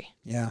self-inquiry?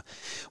 Yeah.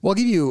 Well, I'll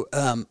give you,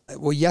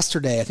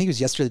 yesterday, I think it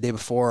was yesterday, the day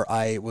before,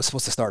 I was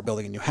supposed to start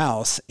building a new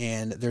house,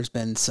 and there's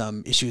been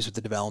some issues with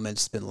the development.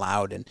 It's been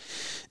loud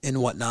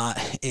and whatnot.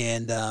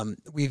 And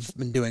we've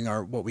been doing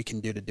what we can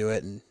do to do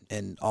it,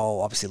 and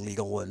all obviously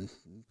legal and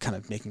kind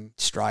of making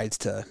strides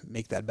to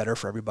make that better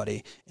for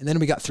everybody. And then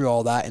we got through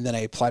all that, and then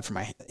I applied for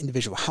my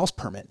individual house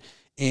permit,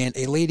 and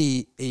a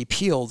lady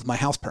appealed my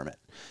house permit.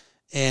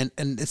 And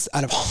it's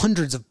out of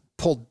hundreds of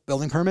pulled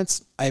building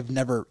permits, I've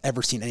never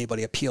ever seen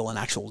anybody appeal an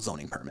actual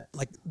zoning permit.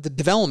 Like the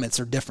developments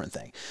are a different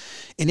thing.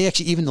 And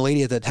actually, even the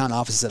lady at the town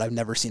office said, I've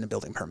never seen a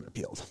building permit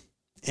appealed.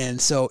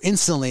 And so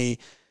instantly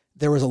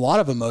there was a lot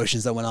of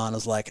emotions that went on. I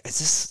was like, is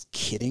this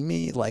kidding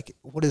me? Like,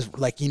 what is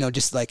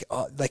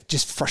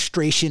just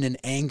frustration and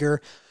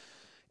anger.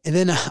 And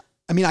then,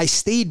 I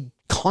stayed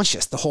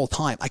conscious the whole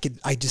time.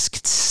 I just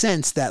could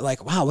sense that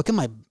like, wow, look at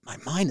my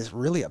mind is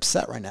really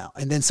upset right now.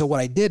 And then so what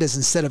I did is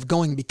instead of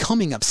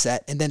becoming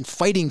upset and then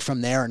fighting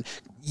from there and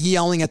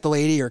yelling at the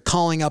lady or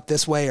calling up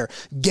this way or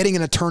getting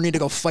an attorney to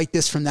go fight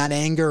this from that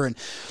anger and,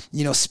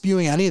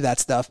 spewing any of that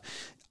stuff,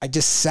 I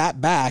just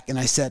sat back and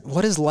I said,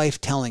 what is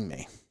life telling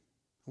me?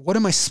 What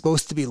am I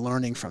supposed to be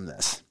learning from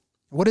this?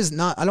 What is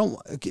not,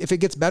 if it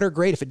gets better,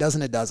 great. If it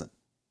doesn't, it doesn't.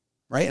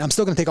 Right. And I'm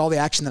still going to take all the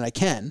action that I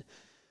can.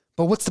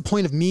 But what's the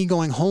point of me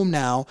going home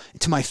now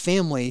to my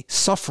family,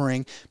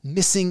 suffering,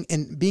 missing,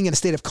 and being in a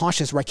state of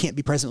consciousness where I can't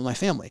be present with my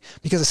family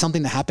because of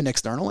something that happened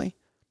externally?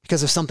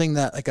 Because of something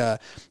that, like a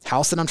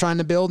house that I'm trying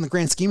to build, in the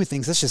grand scheme of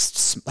things, that's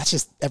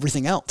just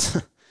everything else.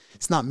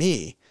 It's not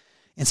me.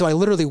 And so I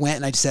literally went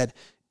and I said,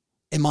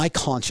 am I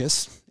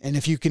conscious? And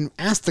if you can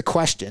ask the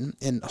question,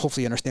 and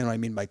hopefully you understand what I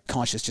mean by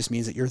conscious, just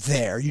means that you're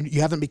there.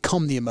 You haven't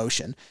become the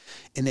emotion.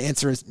 And the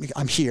answer is,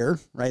 I'm here,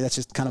 right? That's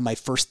just kind of my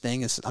first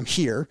thing is I'm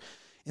here.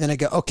 And then I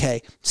go,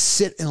 okay,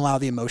 sit and allow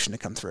the emotion to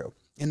come through.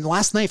 And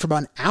last night for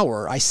about an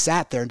hour, I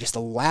sat there and just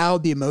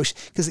allowed the emotion.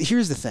 Because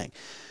here's the thing.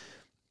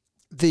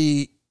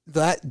 The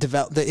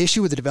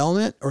issue with the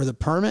development or the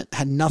permit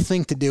had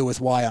nothing to do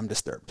with why I'm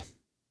disturbed.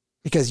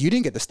 Because you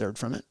didn't get disturbed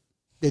from it.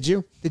 Did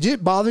you? Did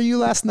it bother you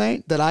last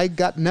night that I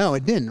got? No,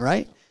 it didn't,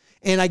 right?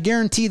 And I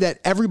guarantee that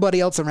everybody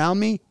else around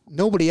me,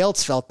 nobody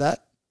else felt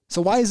that.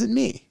 So why is it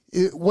me?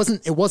 It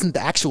wasn't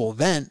the actual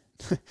event.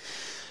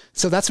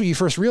 So that's what you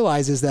first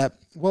realize is that,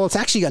 well, it's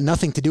actually got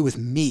nothing to do with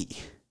me,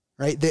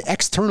 right? The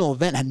external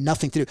event had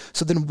nothing to do.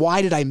 So then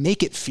why did I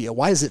make it feel?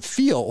 Why does it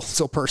feel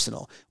so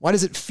personal? Why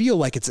does it feel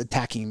like it's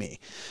attacking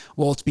me?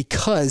 Well, it's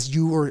because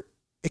you were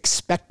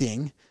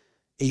expecting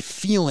a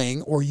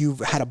feeling or you've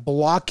had a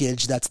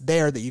blockage that's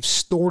there that you've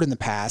stored in the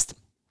past.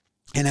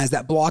 And as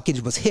that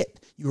blockage was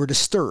hit, you were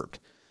disturbed.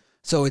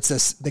 So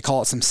they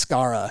call it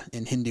samskara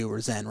in Hindu or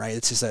Zen, right?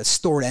 It's just a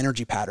stored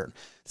energy pattern.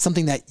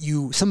 Something that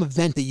some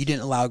event that you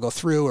didn't allow to go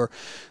through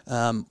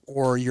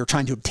or you're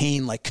trying to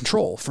obtain like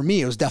control. For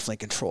me, it was definitely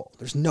control.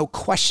 There's no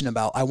question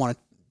about I want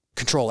to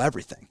control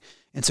everything.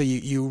 And so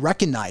you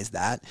recognize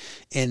that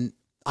and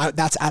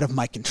that's out of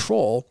my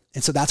control.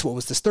 And so that's what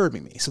was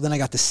disturbing me. So then I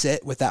got to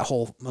sit with that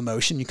whole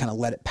emotion. You kind of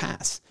let it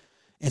pass.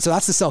 And so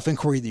that's the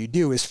self-inquiry that you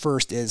do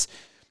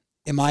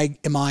am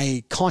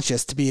I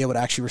conscious to be able to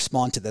actually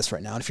respond to this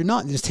right now? And if you're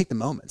not, then just take the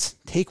moments,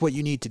 take what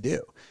you need to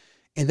do.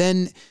 And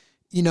then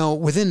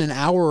within an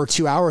hour or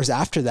 2 hours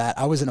after that,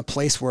 I was in a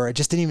place where it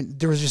just didn't even,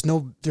 there was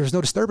no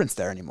disturbance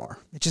there anymore.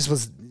 It just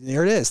was,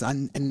 there it is.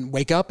 And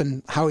wake up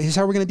and here's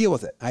how we're going to deal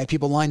with it. I had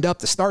people lined up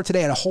to start today.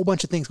 I had a whole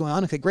bunch of things going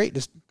on. Okay, great.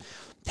 Just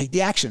take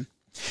the action.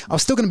 I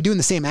was still going to be doing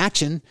the same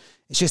action.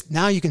 It's just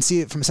now you can see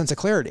it from a sense of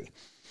clarity.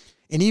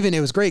 And even, it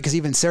was great because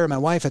even Sarah, my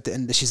wife, at the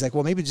end, she's like,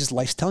 well, maybe just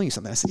life's telling you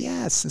something. I said,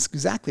 yes, that's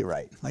exactly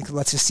right. Like,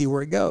 let's just see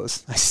where it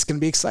goes. It's going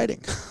to be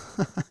exciting.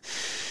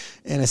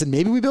 And I said,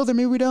 maybe we build it,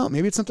 maybe we don't.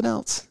 Maybe it's something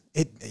else.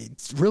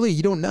 It's really,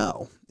 you don't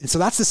know. And so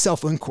that's the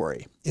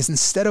self-inquiry, is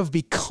instead of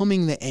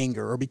becoming the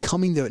anger or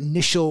becoming the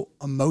initial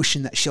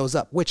emotion that shows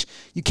up, which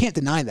you can't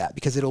deny that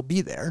because it'll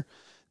be there.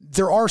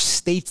 There are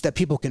states that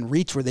people can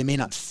reach where they may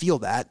not feel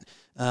that.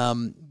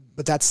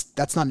 But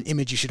that's not an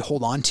image you should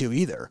hold on to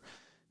either.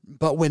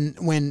 But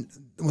when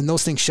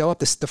those things show up,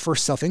 the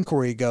first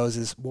self-inquiry goes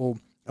is, well,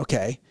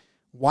 okay,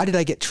 why did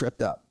I get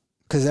tripped up?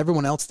 Because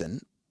everyone else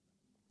didn't.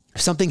 If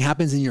something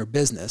happens in your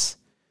business,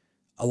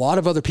 a lot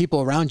of other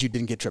people around you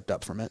didn't get tripped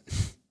up from it.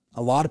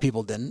 A lot of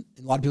people didn't.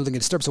 A lot of people didn't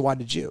get disturbed. So why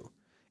did you?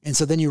 And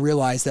so then you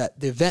realize that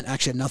the event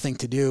actually had nothing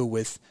to do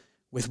with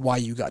why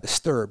you got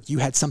disturbed. You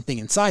had something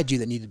inside you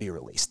that needed to be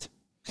released.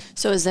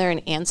 So is there an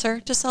answer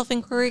to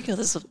self-inquiry? Because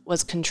this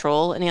was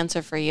control an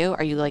answer for you?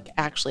 Are you like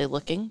actually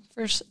looking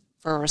for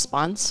a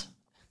response?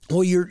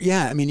 Well, you're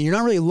not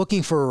really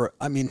looking for,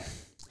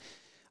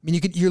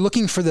 you're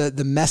looking for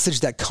the message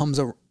that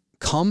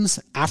comes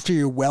after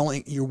you're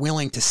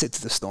willing to sit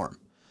to the storm.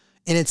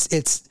 And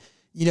it's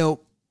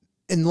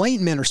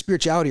enlightenment or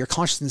spirituality or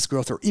consciousness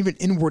growth or even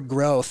inward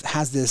growth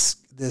has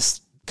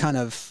this kind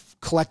of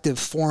collective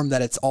form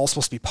that it's all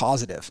supposed to be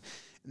positive.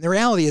 And the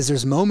reality is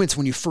there's moments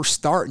when you first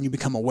start and you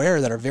become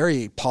aware that are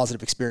very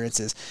positive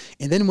experiences.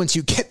 And then once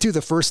you get through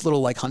the first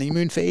little like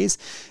honeymoon phase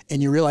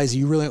and you realize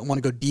you really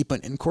want to go deep on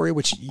inquiry,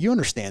 which you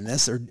understand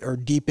this, or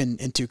deep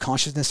into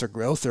consciousness or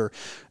growth or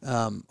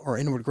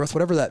inward growth,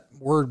 whatever that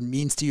word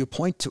means to you,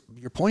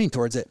 you're pointing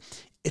towards it.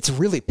 It's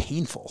really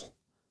painful.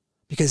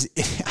 Because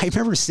I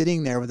remember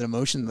sitting there with an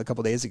emotion a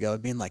couple of days ago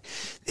and being like,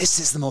 this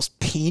is the most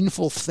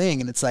painful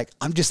thing. And it's like,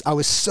 I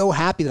was so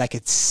happy that I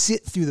could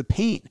sit through the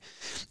pain.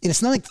 And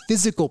it's not like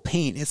physical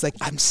pain. It's like,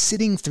 I'm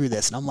sitting through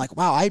this. And I'm like,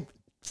 wow,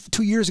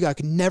 2 years ago, I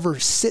could never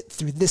sit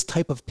through this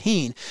type of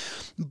pain.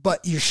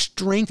 But your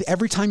strength,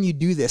 every time you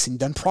do this and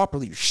done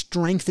properly, you're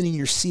strengthening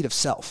your seat of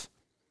self.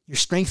 You're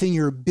strengthening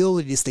your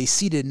ability to stay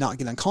seated and not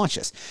get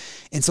unconscious.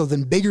 And so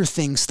then bigger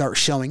things start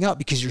showing up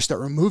because you start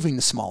removing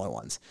the smaller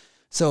ones.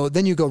 So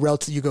then you go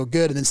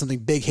good, and then something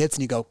big hits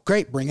and you go,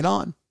 great, bring it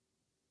on.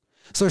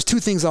 So there's two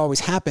things that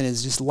always happen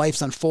is just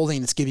life's unfolding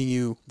and it's giving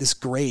you this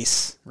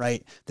grace,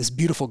 right? This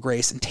beautiful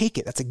grace, and take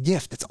it. That's a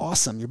gift. It's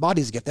awesome. Your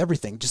body's a gift,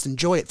 everything. Just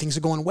enjoy it. Things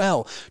are going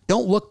well.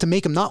 Don't look to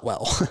make them not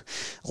well.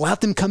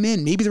 Let them come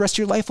in. Maybe the rest of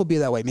your life will be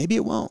that way. Maybe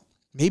it won't.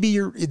 Maybe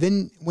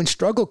then when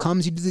struggle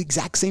comes, you do the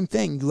exact same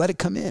thing. You let it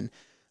come in.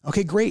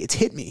 Okay, great. It's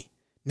hit me.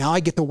 Now I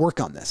get to work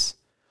on this.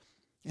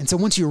 And so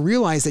once you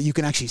realize that you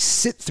can actually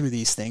sit through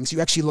these things,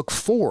 you actually look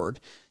forward.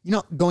 You're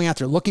not going out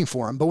there looking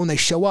for them, but when they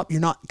show up,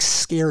 you're not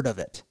scared of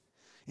it.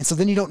 And so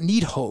then you don't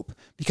need hope,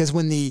 because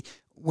when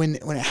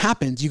it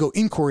happens, you go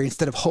inquiry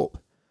instead of hope.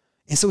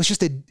 And so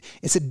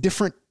it's a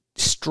different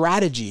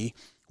strategy.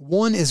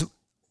 One is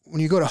when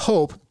you go to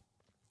hope,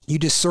 you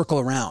just circle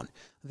around.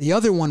 The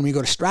other one, when you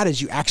go to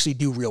strategy, you actually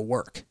do real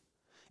work.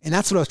 And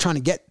that's what I was trying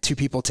to get to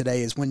people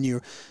today, is when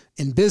you're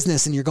in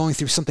business and you're going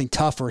through something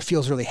tough or it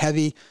feels really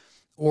heavy,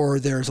 or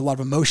there's a lot of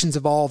emotions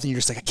involved and you're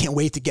just like, I can't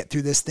wait to get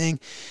through this thing.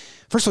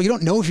 First of all, you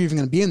don't know if you're even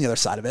going to be on the other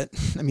side of it.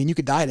 I mean, you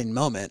could die at any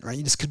moment, right?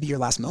 You just could be your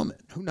last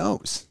moment. Who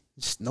knows?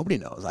 Just nobody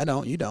knows. I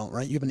don't, you don't,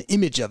 right? You have an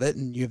image of it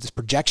and you have this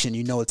projection,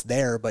 you know it's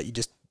there, but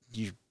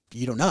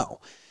you don't know.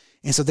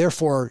 And so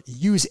therefore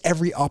use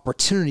every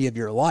opportunity of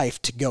your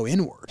life to go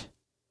inward.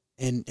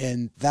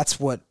 And that's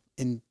what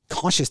in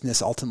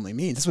consciousness ultimately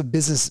means. That's what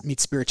business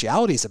meets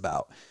spirituality is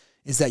about,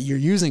 is that you're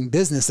using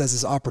business as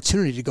this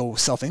opportunity to go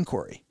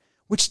self-inquiry,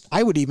 which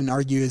I would even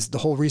argue is the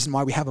whole reason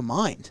why we have a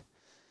mind,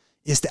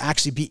 is to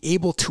actually be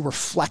able to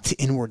reflect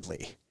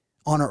inwardly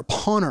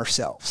upon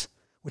ourselves,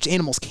 which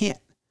animals can't.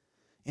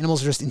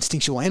 Animals are just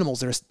instinctual animals.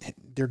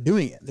 They're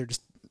doing it. They're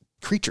just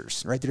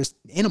creatures, right? They're just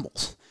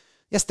animals.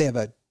 Yes, they have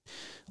a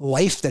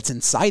life that's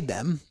inside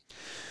them,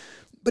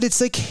 but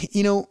it's like,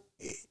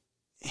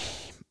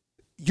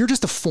 you're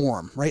just a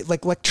form, right?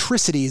 Like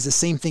electricity is the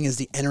same thing as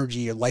the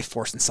energy or life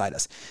force inside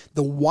us.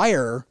 The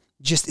wire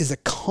just is a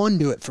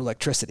conduit for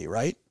electricity,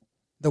 right?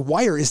 The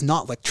wire is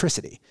not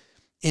electricity.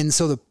 And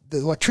so the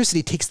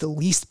electricity takes the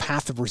least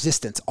path of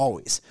resistance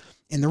always.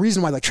 And the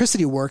reason why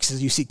electricity works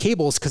is you see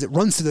cables because it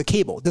runs through the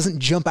cable. It doesn't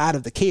jump out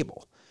of the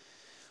cable.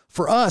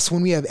 For us,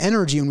 when we have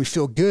energy and we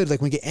feel good, like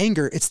when we get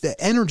anger, it's the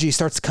energy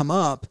starts to come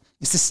up.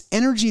 It's this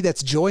energy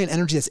that's joy and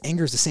energy that's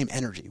anger is the same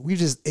energy.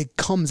 It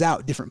comes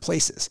out different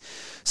places.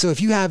 So if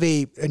you have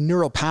a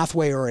neural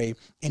pathway or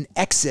an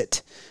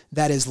exit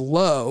that is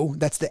low,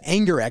 that's the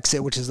anger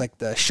exit, which is like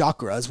the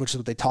chakras, which is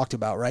what they talked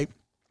about, right?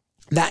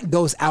 That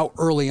goes out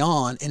early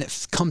on and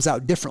it comes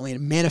out differently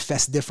and it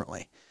manifests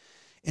differently.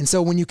 And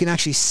so when you can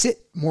actually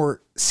sit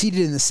more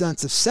seated in the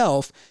sense of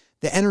self,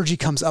 the energy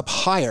comes up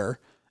higher,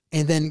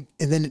 and then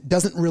it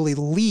doesn't really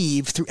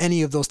leave through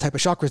any of those type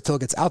of chakras until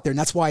it gets out there. And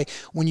that's why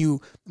when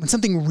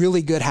something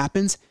really good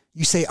happens,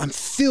 you say, I'm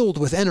filled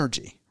with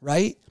energy,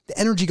 right? The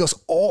energy goes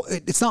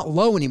it's not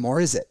low anymore,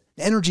 is it?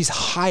 The energy's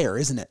higher,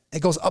 isn't it?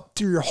 It goes up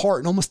through your heart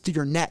and almost through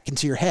your neck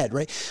into your head,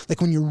 right?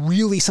 Like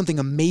when something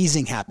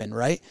amazing happened,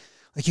 right?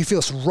 Like you feel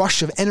this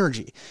rush of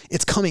energy.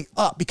 It's coming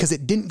up because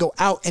it didn't go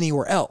out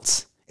anywhere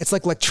else. It's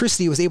like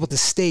electricity was able to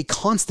stay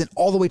constant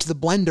all the way to the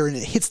blender, and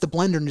it hits the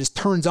blender and just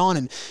turns on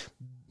and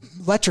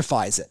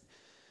electrifies it.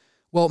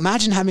 Well,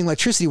 imagine having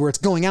electricity where it's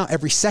going out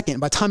every second.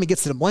 By the time it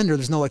gets to the blender,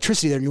 there's no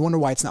electricity there, and you wonder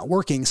why it's not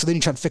working. So then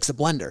you try to fix the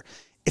blender.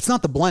 It's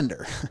not the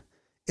blender.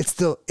 It's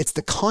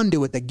the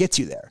conduit that gets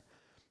you there.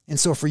 And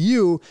so for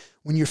you,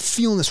 when you're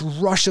feeling this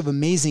rush of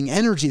amazing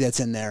energy that's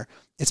in there,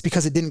 it's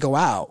because it didn't go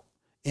out.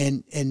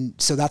 And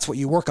so that's what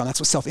you work on. That's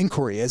what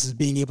self-inquiry is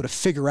being able to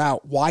figure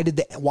out why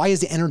is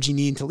the energy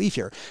needing to leave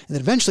here? And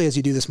then eventually, as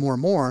you do this more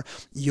and more,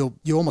 you'll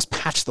almost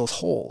patch those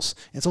holes.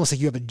 And it's almost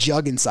like you have a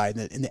jug inside,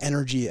 and the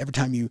energy, every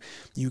time you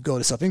go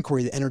to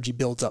self-inquiry, the energy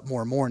builds up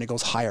more and more, and it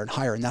goes higher and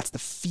higher. And that's the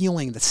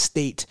feeling, the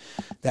state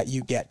that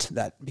you get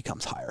that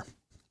becomes higher.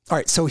 All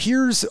right, so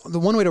here's the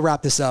one way to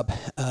wrap this up,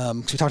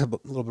 because we talked a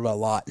little bit about a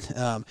lot,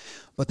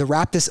 but to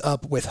wrap this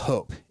up with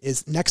hope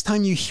is next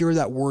time you hear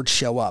that word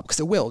show up, because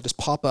it will just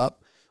pop up,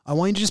 I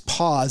want you to just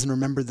pause and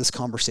remember this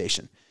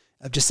conversation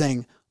of just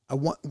saying,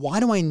 why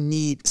do I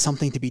need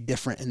something to be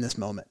different in this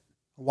moment?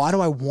 Why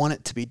do I want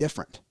it to be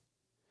different?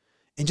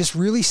 And just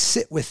really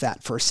sit with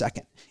that for a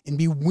second and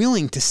be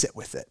willing to sit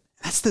with it.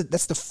 That's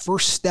the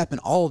first step in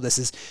all of this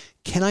is,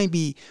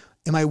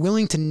 am I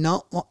willing to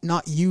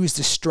not use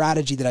the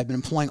strategy that I've been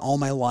employing all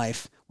my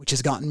life, which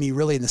has gotten me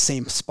really in the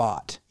same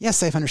spot?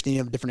 Yes, I have understanding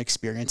of different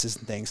experiences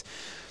and things.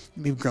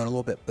 Maybe grown a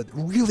little bit, but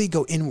really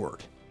go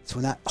inward. So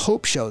when that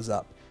hope shows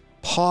up,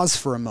 pause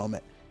for a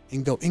moment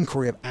and go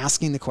inquiry of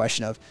asking the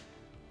question of,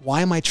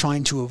 why am I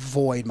trying to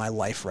avoid my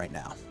life right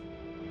now?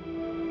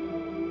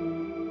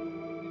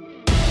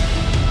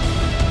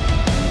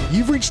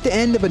 You've reached the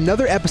end of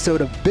another episode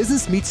of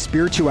Business Meets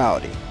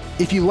Spirituality.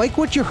 If you like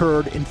what you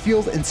heard and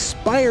feel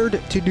inspired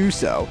to do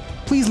so,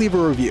 please leave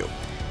a review.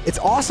 It's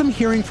awesome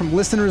hearing from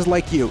listeners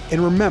like you.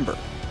 And remember,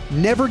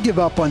 never give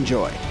up on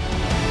joy.